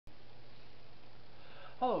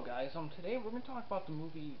Hello guys, today we're going to talk about the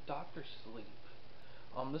movie Doctor Sleep.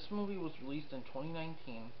 This movie was released in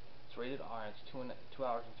 2019. It's rated R and it's 2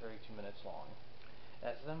 hours and 32 minutes long.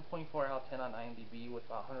 It has 7.4 out of 10 on IMDb with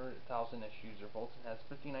about 100,000 user votes and has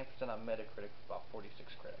 59% on Metacritic with about 46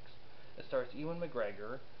 critics. It stars Ewan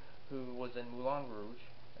McGregor, who was in Moulin Rouge,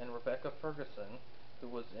 and Rebecca Ferguson,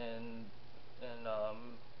 who was in the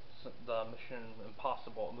the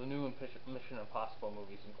new Mission Impossible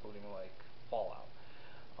movies, including like Fallout.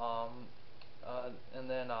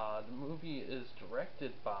 The movie is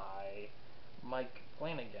directed by Mike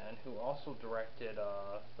Flanagan, who also directed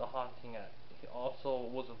He also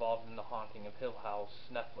was involved in the Haunting of Hill House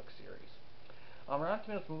Netflix series. Rotten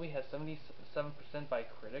Tomatoes movie has 77% by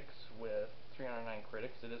critics, with 309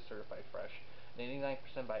 critics. It is certified fresh, and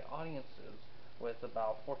 89% by audiences, with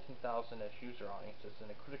about 14,000-ish user audiences. And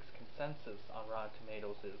the critics' consensus on Rotten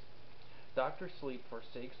Tomatoes is Doctor Sleep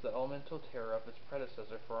forsakes the elemental terror of its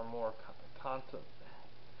predecessor for a more contemplative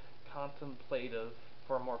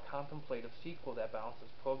sequel that balances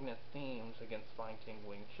poignant themes against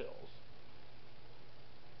spine-tingling chills.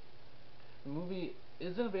 The movie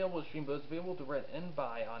isn't available to stream, but it's available to rent and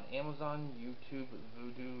buy on Amazon, YouTube,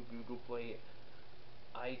 Vudu, Google Play,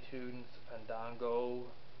 iTunes, Fandango,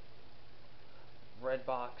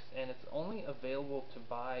 Redbox, and it's only available to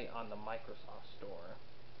buy on the Microsoft Store.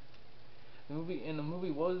 The movie is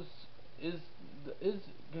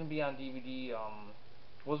going to be on DVD.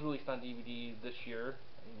 Was released on DVD this year.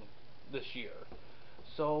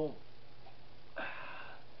 So,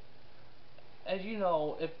 as you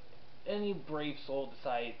know, if any brave soul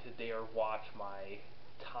decided to dare watch my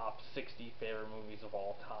top 60 favorite movies of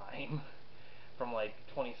all time from like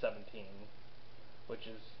 2017, which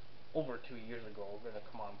is over 2 years ago, we're gonna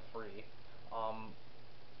come on free.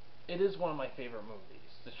 It is one of my favorite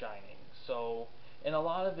movies, The Shining. So, and a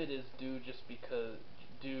lot of it is due to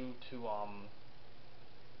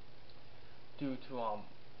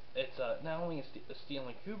it's not only a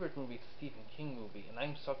Stanley Kubrick movie, it's a Stephen King movie, and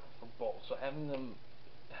I'm sucker for both. So having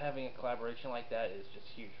a collaboration like that is just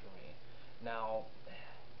huge for me. Now,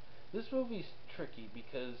 this movie's tricky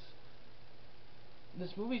because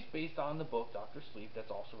this movie's based on the book Doctor Sleep,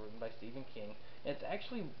 that's also written by Stephen King, and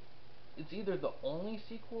it's either the only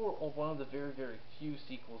sequel or one of the very, very few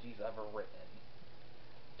sequels he's ever written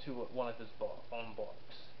to one of his own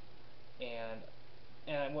books. And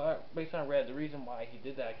based on I read, the reason why he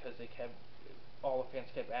did that because all the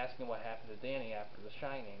fans kept asking what happened to Danny after The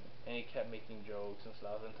Shining, and he kept making jokes and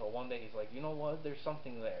stuff until one day he's like, you know what, there's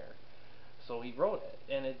something there. So he wrote it,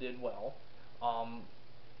 and it did well.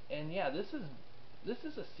 And yeah, this is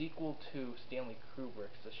a sequel to Stanley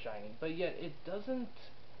Kubrick's The Shining, but yet it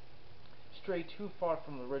doesn't stray too far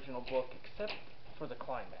from the original book, except for the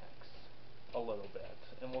climax a little bit,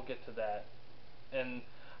 and we'll get to that. And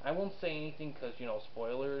I won't say anything because,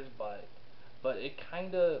 spoilers, but it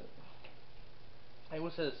kind of, I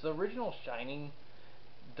would say this, the original Shining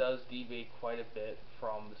does deviate quite a bit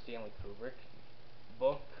from the Stanley Kubrick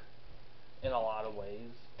book in a lot of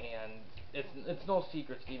ways, and it's no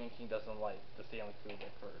secret Stephen King doesn't like the Stanley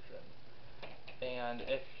Kubrick version. And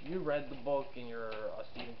if you read the book and you're a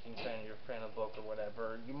Stephen King fan, you're a fan of the book or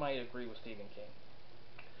whatever, you might agree with Stephen King.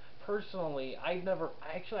 Personally, I never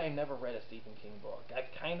read a Stephen King book.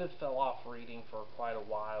 I've kind of fell off reading for quite a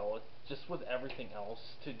while. Just with everything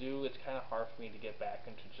else to do, it's kind of hard for me to get back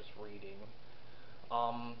into just reading.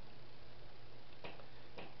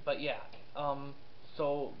 But yeah.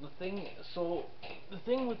 So the thing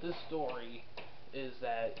with this story is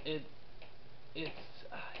that it's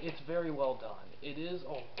very well done. It is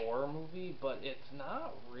a horror movie, but it's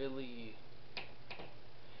not really.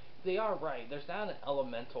 They are right. There's not an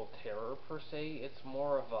elemental terror per se. It's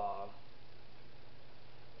more of a.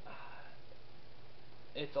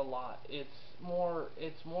 It's a lot. It's more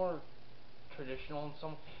traditional in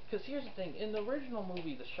some. Because here's the thing: in the original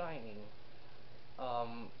movie, The Shining,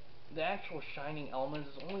 the actual Shining element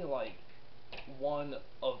is only like one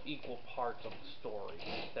of equal parts of the story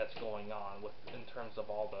that's going on in terms of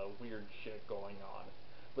all the weird shit going on.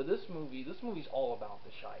 But this movie's all about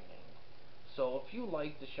The Shining. So if you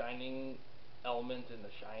like the Shining element in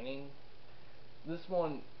The Shining, this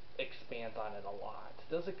one expands on it a lot.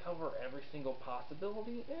 Does it cover every single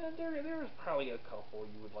possibility? There's probably a couple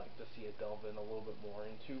you would like to see it delve in a little bit more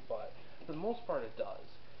into, but for the most part it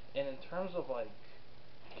does. And in terms of like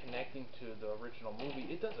connecting to the original movie,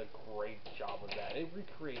 it does a great job of that. It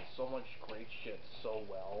recreates so much great shit so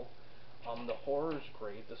well. The horror's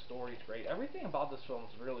great, the story's great. Everything about this film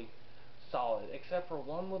is really solid, except for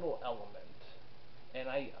one little element. And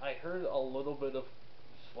I heard a little bit of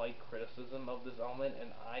slight criticism of this element,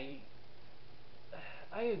 and I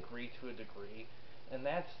I agree to a degree, and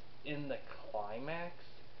that's in the climax.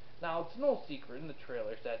 Now, it's no secret in the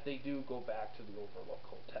trailers that they do go back to the Overlook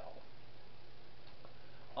Hotel.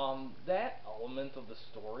 That element of the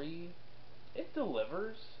story, it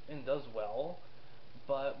delivers and does well,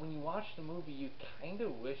 but when you watch the movie, you kind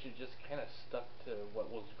of wish it just kind of stuck to what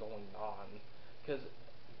was going on,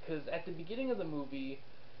 because at the beginning of the movie,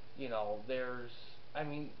 there's, I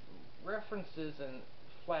mean, references and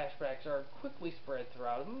flashbacks are quickly spread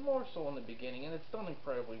throughout, more so in the beginning, and it's done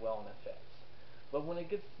incredibly well and it fits. But when it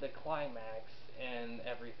gets to the climax and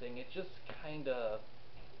everything, it just kind of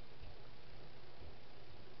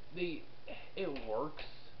the it works,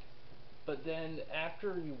 but then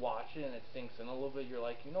after you watch it and it sinks in a little bit, you're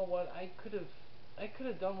like, you know what? I could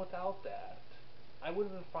have done without that. I would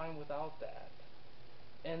have been fine without that.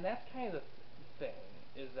 And that's kind of the thing,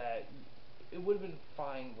 is that it would have been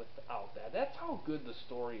fine without that. That's how good the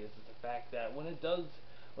story is the fact that when it does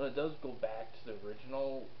go back to the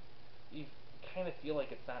original, you kind of feel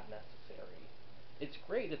like it's not necessary. It's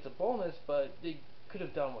great, it's a bonus, but they could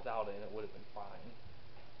have done without it and it would have been fine.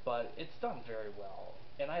 But it's done very well,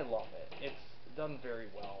 and I love it. It's done very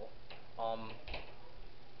well. Um,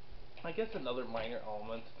 I guess another minor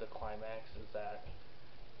element to the climax is that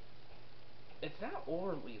it's not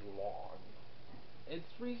overly long. It's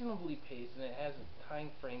reasonably paced and it has a time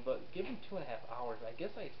frame, but given 2.5 hours, I guess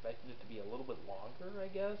I expected it to be a little bit longer. I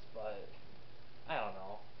guess, but I don't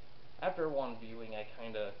know. After one viewing, I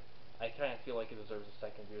kind of feel like it deserves a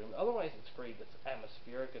second viewing. Otherwise, it's great. It's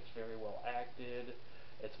atmospheric. It's very well acted.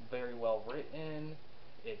 It's very well written.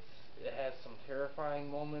 It has some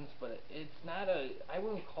terrifying moments, but it's not a. I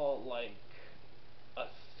wouldn't call it like a.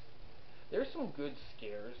 There's some good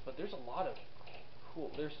scares, but there's a lot of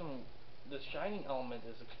cool. There's some. The shining element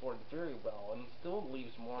is explored very well, and still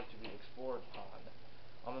leaves more to be explored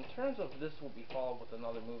upon. In terms of this will be followed with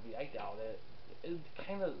another movie, I doubt it. It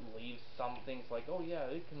kind of leaves some things like, oh yeah,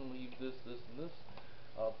 it can leave this, this, and this,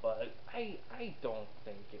 but I don't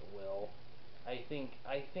think it will. I think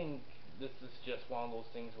this is just one of those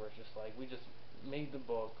things where it's just like we just made the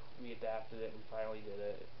book, we adapted it, we finally did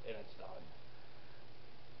it, and it's done.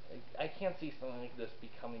 I can't see something like this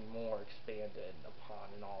becoming more expanded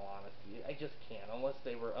upon. In all honesty, I just can't unless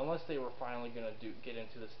they were finally gonna get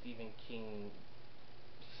into the Stephen King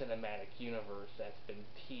cinematic universe that's been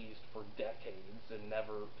teased for decades and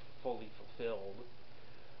never fully fulfilled.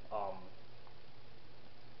 Um,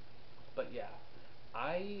 but yeah,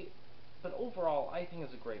 I. But overall, I think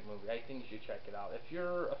it's a great movie. I think you should check it out. If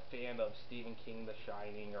you're a fan of Stephen King, The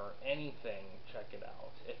Shining, or anything, check it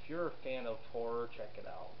out. If you're a fan of horror, check it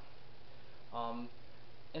out. Um,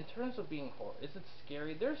 in terms of being horror, is it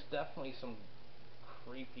scary? There's definitely some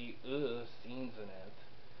creepy scenes in it.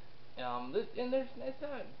 And it's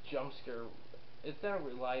not jump scare. It's not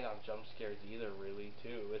relied on jump scares either, really.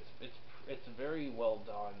 Too. It's very well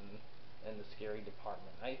done in the scary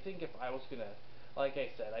department. I think if I was gonna, like I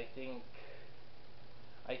said, I think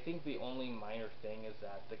the only minor thing is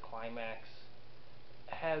that the climax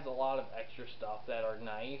has a lot of extra stuff that are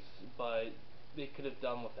nice, but they could have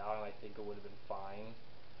done without, and I think it would have been fine.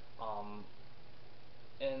 Um,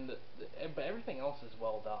 but everything else is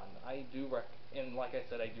well done. And like I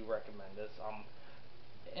said, I do recommend this.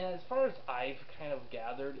 And as far as I've kind of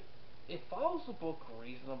gathered, it follows the book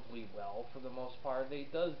reasonably well for the most part.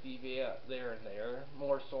 It does deviate there and there,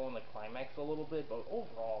 more so in the climax a little bit, but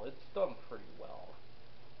overall, it's done pretty well.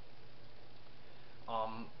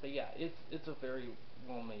 But yeah, it's a very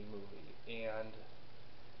well made movie, and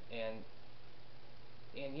and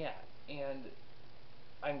yeah, and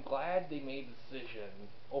I'm glad they made the decision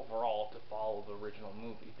overall to follow the original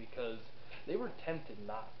movie because they were tempted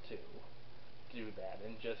not to do that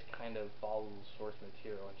and just kind of follow the source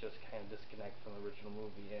material and just kind of disconnect from the original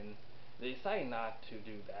movie, and they decided not to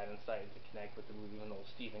do that and decided to connect with the movie even though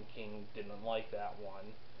Stephen King didn't like that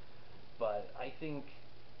one. But I think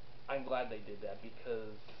I'm glad they did that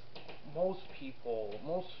because most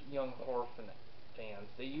young horror fans,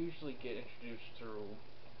 they usually get introduced through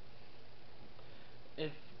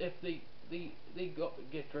if they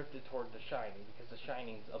get drifted toward The Shining because The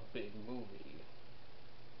Shining's a big movie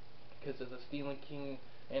because it's a Stephen King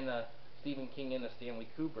and a Stanley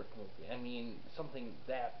Kubrick movie. I mean, something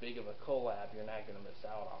that big of a collab, you're not gonna miss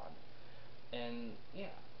out on. And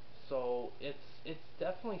yeah, so it's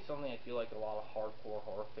definitely something I feel like a lot of hardcore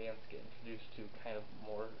horror fans get introduced to kind of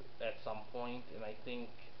more at some point, and I think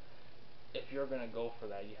if you're gonna go for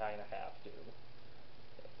that, you kind of have to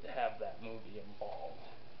have that movie involved.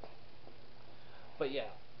 But yeah,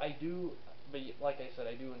 I do. But like I said,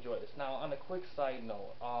 I do enjoy this. Now, on a quick side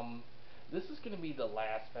note, this is going to be the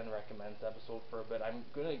last Fenn Recommends episode for a bit. I'm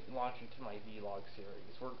going to launch into my vlog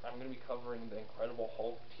series. I'm going to be covering the Incredible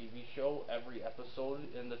Hulk TV show, every episode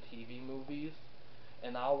in the TV movies,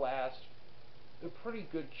 and I'll last a pretty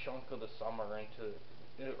good chunk of the summer into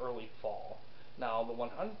early fall. Now, the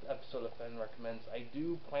 100th episode of Fenn Recommends, I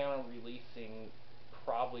do plan on releasing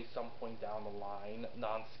probably some point down the line,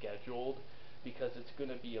 non-scheduled, because it's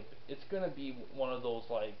gonna be one of those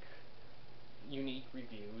like unique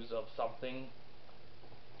reviews of something.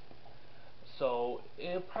 So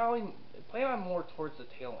it'll probably plan on more towards the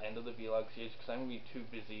tail end of the vlog series because I'm gonna be too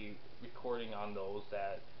busy recording on those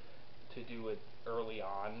that to do it early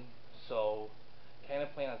on. So kind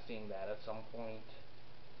of plan on seeing that at some point.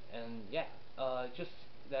 And yeah, just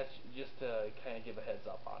that's just to kind of give a heads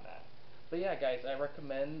up on that. But yeah, guys, I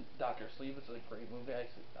recommend Doctor Sleep. It's a great movie.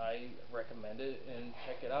 I recommend it and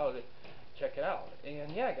check it out. Check it out.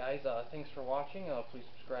 And yeah, guys, thanks for watching. Please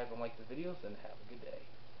subscribe and like the videos, and have a good day.